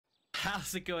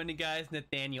How's it going, you guys?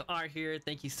 Nathaniel R here.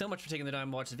 Thank you so much for taking the time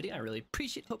to watch this video. I really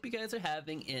appreciate it. Hope you guys are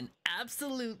having an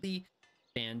absolutely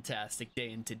fantastic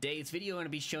day. In today's video, I'm going to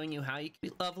be showing you how you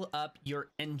can level up your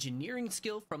engineering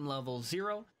skill from level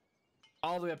 0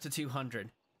 all the way up to 200.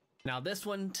 Now, this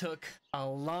one took a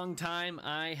long time.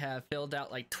 I have filled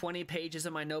out like 20 pages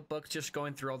in my notebook just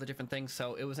going through all the different things,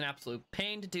 so it was an absolute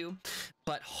pain to do,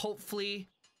 but hopefully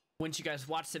once you guys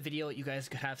watch the video, you guys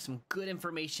could have some good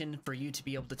information for you to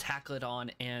be able to tackle it on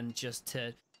and just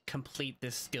to complete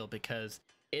this skill, because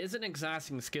it is an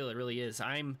exhausting skill. It really is.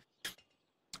 I'm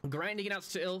grinding it out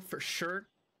still for sure,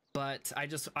 but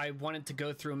I wanted to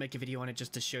go through and make a video on it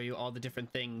just to show you all the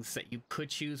different things that you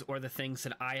could choose, or the things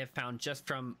that I have found just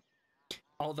from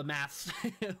all the maths,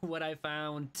 what I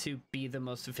found to be the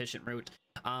most efficient route.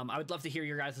 I would love to hear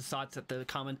your guys' thoughts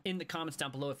in the comments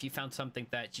down below if you found something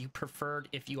that you preferred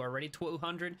if you are ready to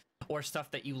 200, or stuff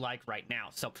that you like right now.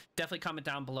 So definitely comment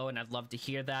down below, and I'd love to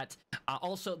hear that.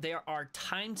 Also, there are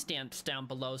timestamps down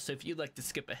below, so if you'd like to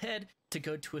skip ahead to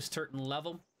go to a certain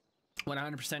level,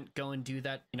 100% go and do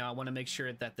that. You know, I want to make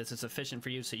sure that this is efficient for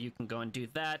you, so you can go and do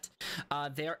that.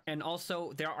 There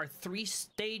are 3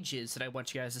 stages that I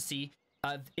want you guys to see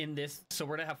in this. So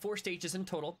we're gonna have 4 stages in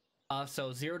total.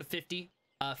 So 0 to 50,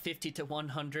 50 to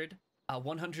 100,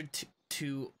 100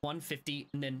 to 150,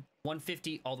 and then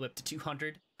 150 all the way up to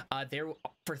 200.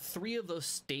 For 3 of those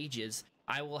stages,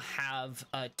 I will have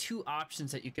 2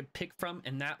 options that you can pick from,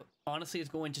 and that honestly is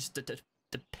going just to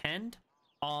depend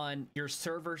on your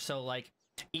server. So like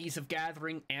ease of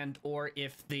gathering, and or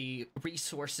if the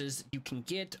resources you can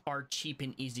get are cheap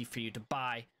and easy for you to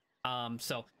buy.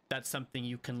 So that's something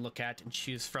you can look at and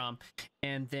choose from.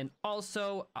 And then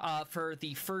also for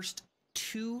the first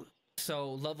 2,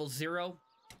 so level 0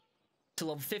 to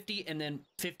level 50, and then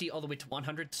 50 all the way to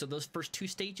 100, so those first 2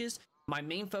 stages, my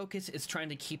main focus is trying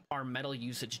to keep our metal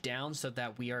usage down so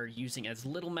that we are using as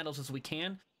little metals as we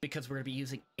can, because we're going to be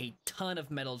using a ton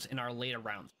of metals in our later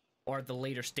rounds, or the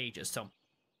later stages. So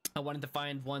I wanted to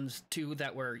find ones too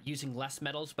that were using less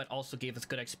metals but also gave us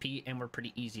good XP and were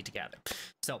pretty easy to gather.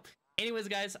 So anyways,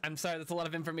 guys, I'm sorry that's a lot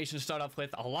of information to start off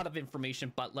with, a lot of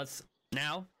information, but let's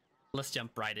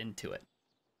jump right into it.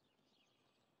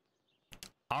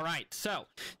 All right, so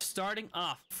starting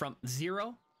off from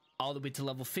 0 all the way to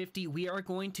level 50, we are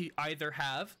going to either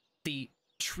have the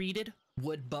treated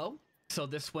wood bow, so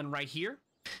this one right here,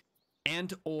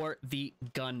 and or the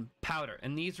gunpowder.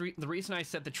 And the reason I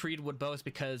said the treated wood bow is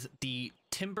because the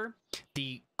timber,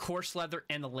 the coarse leather,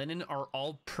 and the linen are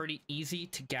all pretty easy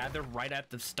to gather right at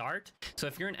the start. So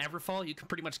if you're in Everfall, you can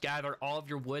pretty much gather all of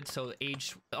your wood. So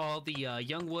all the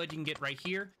young wood you can get right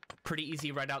here, pretty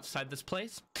easy right outside this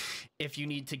place. If you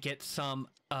need to get some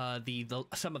of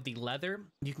the leather,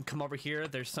 you can come over here.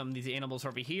 There's some of these animals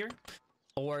over here.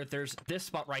 Or there's this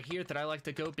spot right here that I like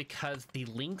to go, because the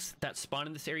lynx that spawn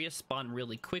in this area spawn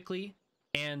really quickly,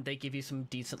 and they give you some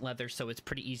decent leather, so it's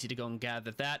pretty easy to go and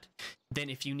gather that. Then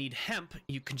if you need hemp,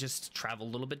 you can just travel a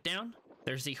little bit down.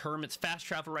 There's the hermit's fast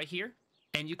travel right here,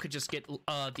 and you could just get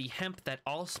the hemp that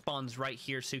all spawns right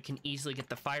here, so you can easily get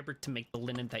the fiber to make the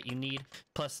linen that you need.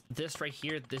 Plus this right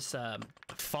here, this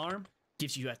farm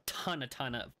gives you a ton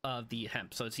of the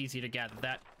hemp, so it's easy to gather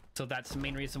that. So that's the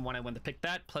main reason why I wanted to pick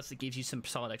that. Plus it gives you some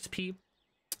solid XP.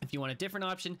 If you want a different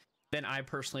option, then I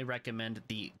personally recommend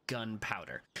the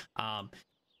gunpowder.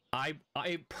 I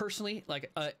personally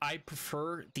I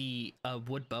prefer the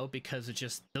wood bow, because it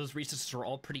just, those resources are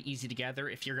all pretty easy to gather.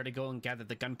 If you're gonna go and gather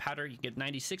the gunpowder, you get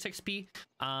 96 XP,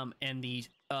 and the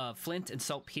flint and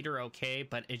saltpeter are okay,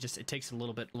 but it takes a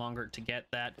little bit longer to get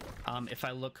that. If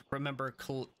I remember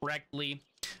correctly,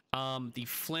 the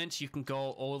flint, you can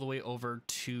go all the way over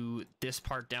to this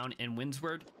part down in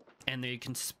Windsward, and they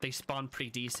spawn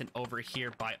pretty decent over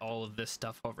here by all of this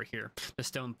stuff over here, the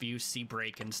stone view, sea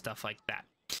break, and stuff like that.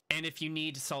 And if you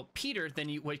need saltpeter, then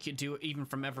what you could do even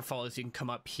from Everfall is you can come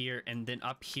up here, and then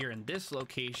up here in this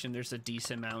location there's a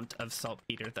decent amount of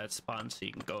saltpeter that spawns, so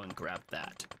you can go and grab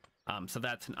that. So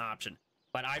that's an option.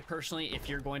 But I personally, if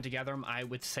you're going to gather them, I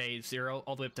would say 0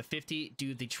 all the way up to 50,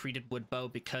 do the treated wood bow,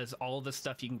 because all the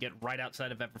stuff you can get right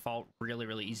outside of Everfall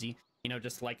really easy. You know,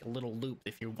 just like a little loop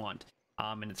if you want.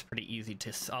 And it's pretty easy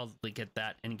to solidly get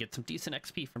that and get some decent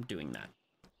XP from doing that.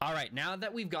 All right, now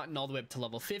that we've gotten all the way up to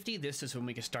level 50, this is when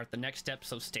we can start the next step.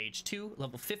 So stage 2,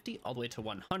 level 50, all the way to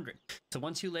 100. So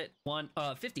once you lit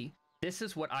 50, this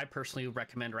is what I personally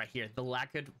recommend right here, the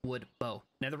lacquered wood bow.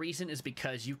 Now the reason is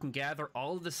because you can gather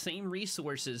all of the same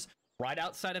resources right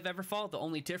outside of Everfall. The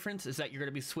only difference is that you're going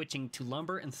to be switching to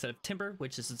lumber instead of timber,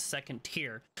 which is the second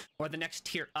tier, or the next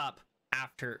tier up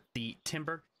after the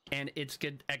timber. and it's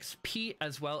good XP,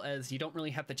 as well as you don't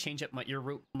really have to change up your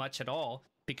route much at all,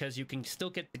 because you can still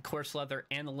get the coarse leather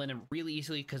and the linen really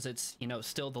easily, because it's, you know,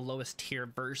 still the lowest tier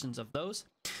versions of those.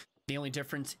 The only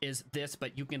difference is this,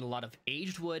 but you can get a lot of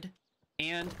aged wood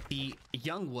and the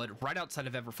young wood right outside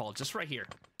of Everfall, just right here.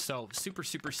 So super,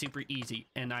 super, super easy,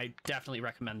 and I definitely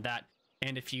recommend that.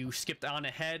 And if you skipped on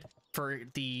ahead for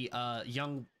the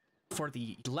for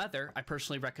the leather, I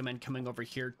personally recommend coming over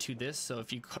here to this. So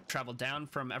if you travel down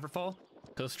from Everfall,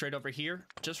 go straight over here,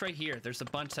 just right here. There's a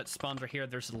bunch that spawns right here.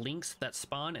 There's links that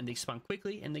spawn, and they spawn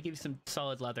quickly, and they give you some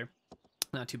solid leather.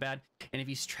 Not too bad. And if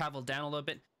you travel down a little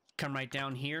bit, come right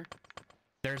down here.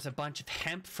 There's a bunch of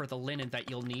hemp for the linen that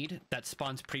you'll need that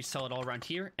spawns pretty solid all around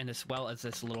here, and as well as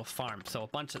this little farm. So a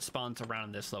bunch that spawns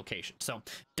around this location. So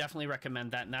definitely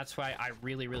recommend that, and that's why I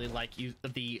really, really like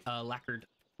the lacquered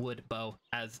wood bow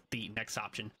as the next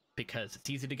option, because it's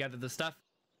easy to gather the stuff,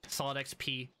 solid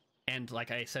XP, and like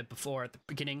I said before at the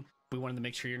beginning, we wanted to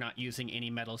make sure you're not using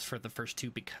any metals for the first two,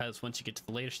 because once you get to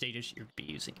the later stages, you're going to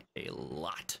be using a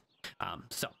lot.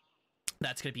 So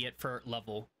that's going to be it for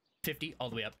level 50 all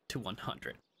the way up to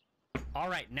 100. All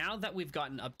right, now that we've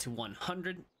gotten up to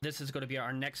 100, this is going to be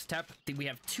our next step. We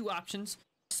have two options.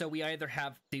 So we either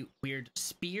have the weird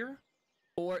spear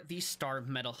or the star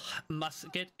metal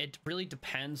musket. It really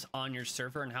depends on your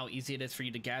server and how easy it is for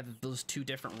you to gather those two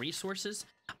different resources.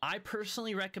 I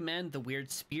personally recommend the weird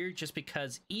spear, just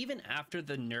because even after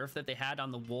the nerf that they had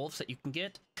on the wolves that you can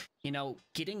get, you know,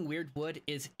 getting weird wood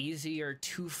is easier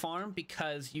to farm,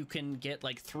 because you can get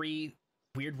like 3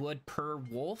 weird wood per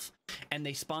wolf, and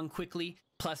they spawn quickly.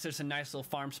 Plus there's a nice little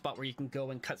farm spot where you can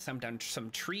go and cut down some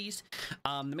trees.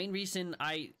 The main reason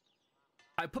I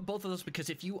put both of those, because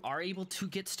if you are able to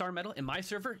get star metal in my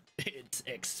server, it's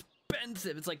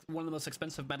expensive. It's like one of the most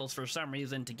expensive metals for some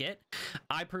reason to get.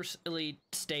 I personally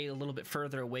stay a little bit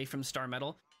further away from star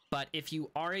metal, but if you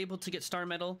are able to get star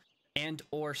metal and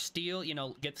or steel, you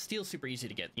know, get steel super easy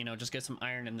to get, you know, just get some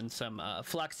iron and then some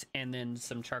flux and then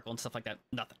some charcoal and stuff like that.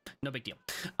 Nothing, no big deal.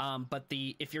 But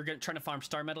if you're trying to farm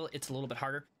star metal, it's a little bit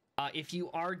harder. If you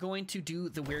are going to do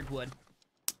the weird wood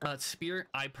spear,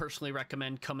 I personally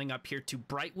recommend coming up here to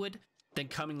Brightwood, then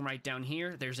coming right down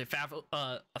here. There's a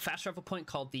fast travel point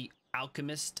called the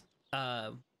Alchemist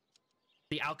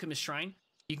Shrine.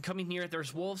 You can come in here.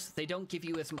 There's wolves. They don't give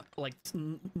you as much, like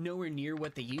nowhere near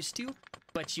what they used to,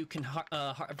 but you can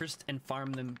harvest and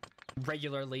farm them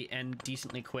regularly and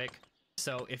decently quick.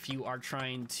 So if you are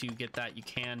trying to get that, you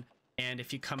can. And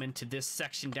if you come into this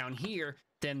section down here,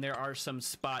 then there are some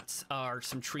spots or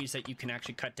some trees that you can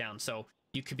actually cut down. So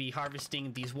you could be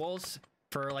harvesting these wolves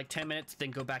for like 10 minutes,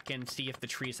 then go back and see if the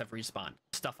trees have respawned,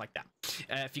 stuff like that.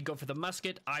 If you go for the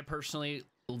musket, I personally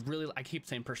I keep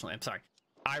saying personally, I'm sorry.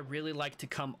 I really like to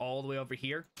come all the way over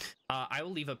here. I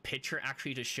will leave a picture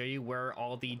actually to show you where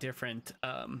all the different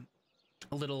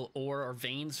little ore or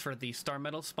veins for the star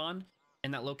metal spawn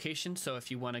in that location. So if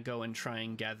you want to go and try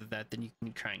and gather that, then you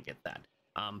can try and get that.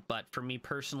 But for me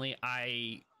personally,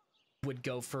 I would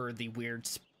go for the weird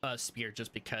spear,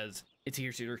 just because it's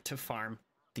easier to farm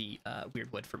the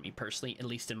weird wood for me personally, at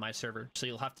least in my server. So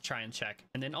you'll have to try and check,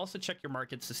 and then also check your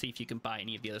markets to see if you can buy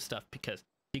any of the other stuff, because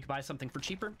if you can buy something for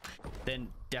cheaper, then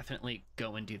definitely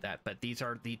go and do that. But these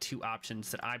are the two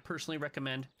options that I personally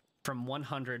recommend, from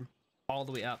 100 all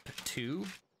the way up to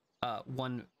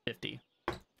 150.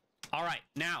 All right,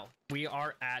 now we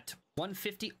are at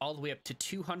 150 all the way up to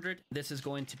 200. This is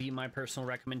going to be my personal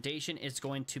recommendation. It's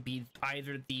going to be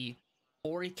either the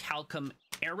Orichalcum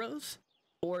arrows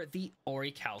or the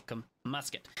Orichalcum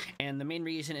musket. And the main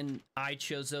reason I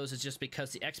chose those is just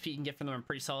because the XP you can get from them are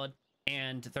pretty solid,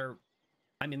 and they're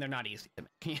not easy to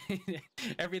make.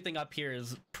 Everything up here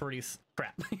is pretty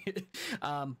crap.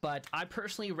 But I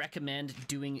personally recommend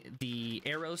doing the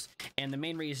arrows, and the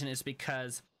main reason is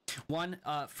because, one,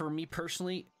 for me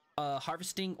personally,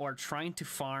 harvesting or trying to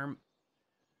farm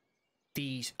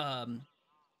the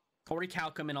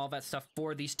Orichalcum and all that stuff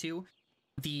for these two,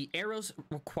 the arrows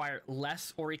require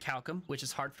less Orichalcum, which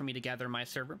is hard for me to gather in my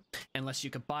server, unless you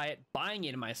could buy it. Buying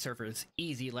it in my server is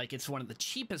easy, like it's one of the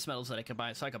cheapest metals that I could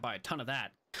buy, so I could buy a ton of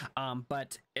that.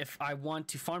 But if I want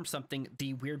to farm something,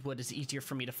 the weird wood is easier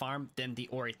for me to farm than the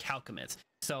Orichalcum is.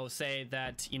 So say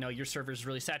that, you know, your server is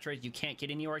really saturated, you can't get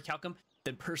any Orichalcum,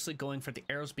 then personally going for the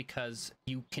arrows, because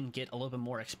you can get a little bit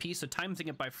more XP. So timesing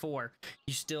it by 4,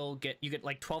 you get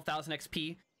like 12,000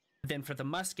 XP. Then for the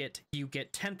musket, you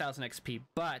get 10,000 XP,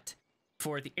 but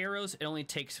for the arrows, it only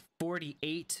takes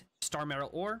 48 star metal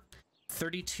ore,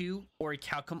 32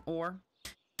 Orichalcum ore,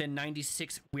 then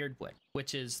 96 weird wood,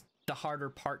 which is the harder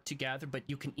part to gather, but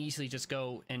you can easily just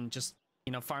go and just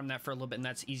you know, farm that for a little bit, and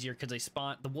that's easier because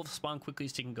the wolves spawn quickly,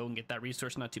 so you can go and get that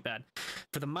resource. Not too bad.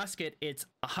 For the musket, it's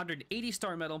 180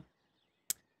 star metal,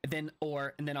 and then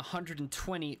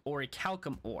 120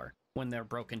 orichalcum ore when they're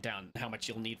broken down, how much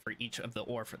you'll need for each of the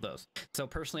ore for those. So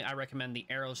personally, I recommend the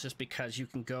arrows just because you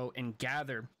can go and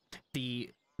gather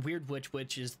the weirdwood,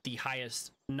 which is the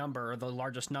highest number or the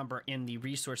largest number in the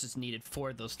resources needed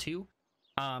for those two.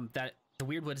 That the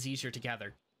weirdwood is easier to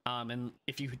gather. And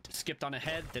if you skipped on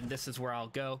ahead, then this is where I'll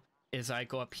go, is I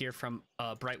go up here from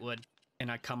Brightwood, and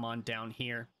I come on down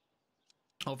here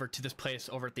over to this place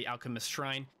over at the Alchemist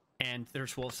Shrine, and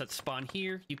there's wolves that spawn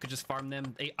here. You could just farm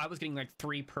them. I was getting like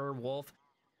 3 per wolf,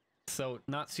 so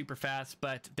not super fast,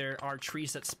 but there are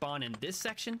trees that spawn in this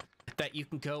section that you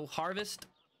can go harvest,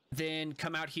 then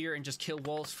come out here and just kill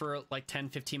wolves for like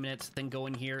 10-15 minutes, then go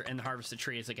in here and harvest the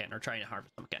trees again, or try to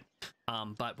harvest them again.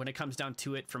 But when it comes down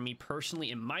to it, for me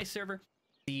personally in my server,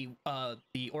 the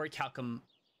orichalcum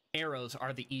arrows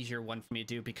are the easier one for me to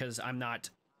do, because I'm not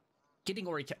getting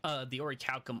the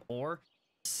orichalcum ore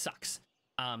sucks.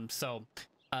 So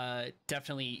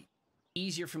definitely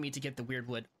easier for me to get the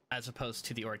weirdwood as opposed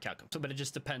to the orichalcum. So, but it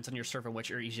just depends on your server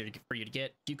which are easier for you to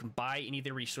get. You can buy any of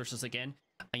the resources again.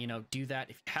 You know, do that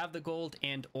if you have the gold,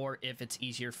 and or if it's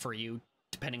easier for you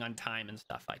depending on time and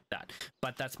stuff like that.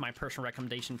 But that's my personal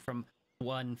recommendation from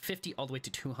 150 all the way to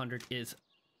 200 is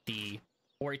the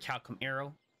orichalcum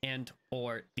arrow and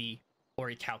or the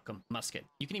orichalcum musket.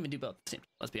 You can even do both at the same time,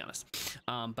 let's be honest.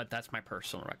 But that's my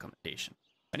personal recommendation.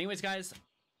 Anyways, guys,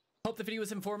 hope the video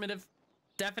was informative.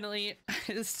 Definitely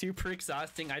it's super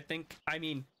exhausting. I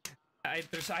mean, I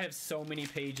have so many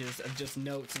pages of just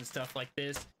notes and stuff like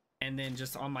this, and then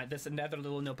just on this another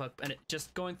little notebook, and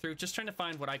just going through, just trying to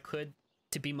find what I could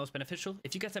to be most beneficial.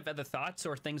 If you guys have other thoughts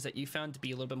or things that you found to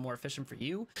be a little bit more efficient for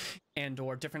you, and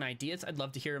or different ideas, I'd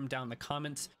love to hear them down in the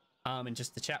comments, and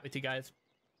just to chat with you guys.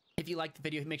 If you liked the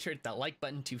video, make sure to hit that like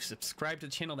button, to subscribe to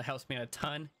the channel. That helps me out a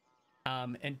ton.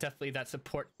 And definitely that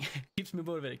support keeps me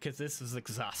motivated, because this is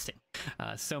exhausting.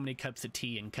 So many cups of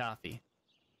tea and coffee.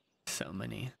 So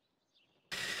many.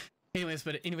 Anyways,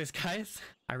 guys,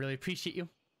 I really appreciate you.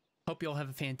 Hope you all have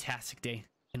a fantastic day,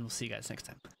 and we'll see you guys next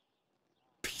time.